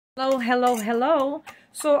Hello, hello, hello.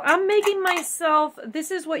 So I'm making myself,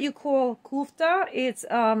 this is what you call kufta. It's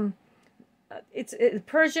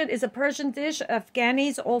Persian, it's a Persian dish.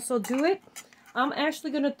 Afghanis also do it. I'm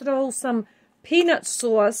actually going to throw some peanut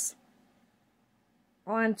sauce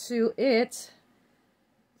onto it,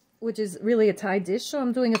 which is really a Thai dish. So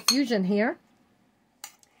I'm doing a fusion here.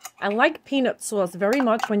 I like peanut sauce very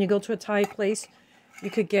much. When you go to a Thai place, you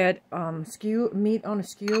could get skew meat on a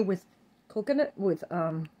skewer with coconut, with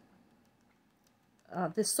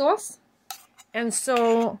this sauce. And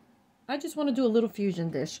so I just want to do a little fusion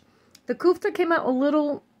dish. The kufta came out a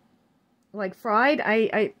little like fried.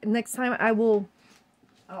 Next time I will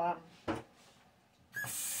it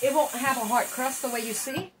won't have a hard crust the way you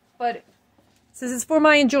see, but since it's for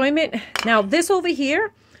my enjoyment. Now this over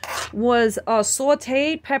here was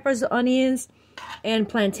sauteed peppers, onions, and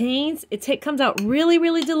plantains. It comes out really,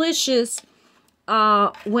 really delicious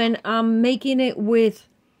when I'm making it with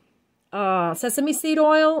sesame seed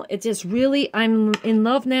oil. It just really, I'm in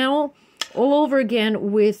love now all over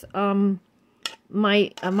again with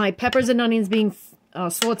my peppers and onions being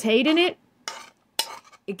sauteed in it.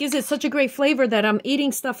 It gives it such a great flavor that I'm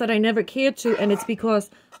eating stuff that I never cared to, and it's because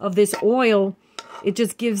of this oil. It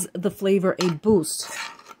just gives the flavor a boost.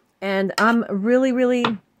 And I'm really, really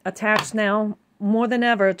attached now, more than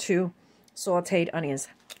ever, to sauteed onions.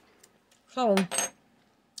 So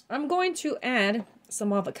I'm going to add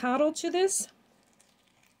some avocado to this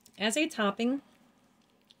as a topping.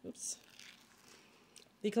 Oops.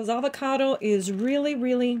 Because avocado is really,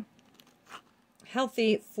 really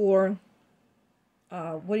healthy for,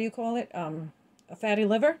 what do you call it? A fatty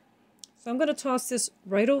liver. So I'm going to toss this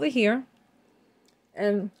right over here.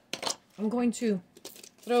 And I'm going to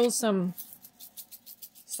throw some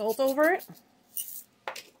salt over it.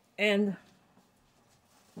 And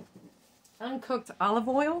uncooked olive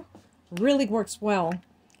oil really works well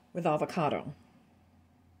with avocado.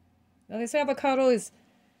 Now they say avocado is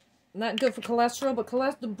not good for cholesterol,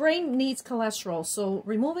 but the brain needs cholesterol. So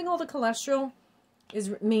removing all the cholesterol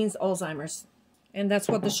means Alzheimer's. And that's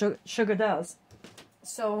what the sugar does.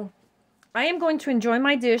 So I am going to enjoy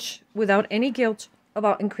my dish without any guilt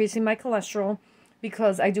about increasing my cholesterol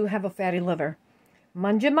because I do have a fatty liver.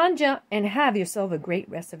 Manja manja, and have yourself a great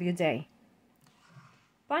rest of your day.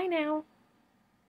 Bye now.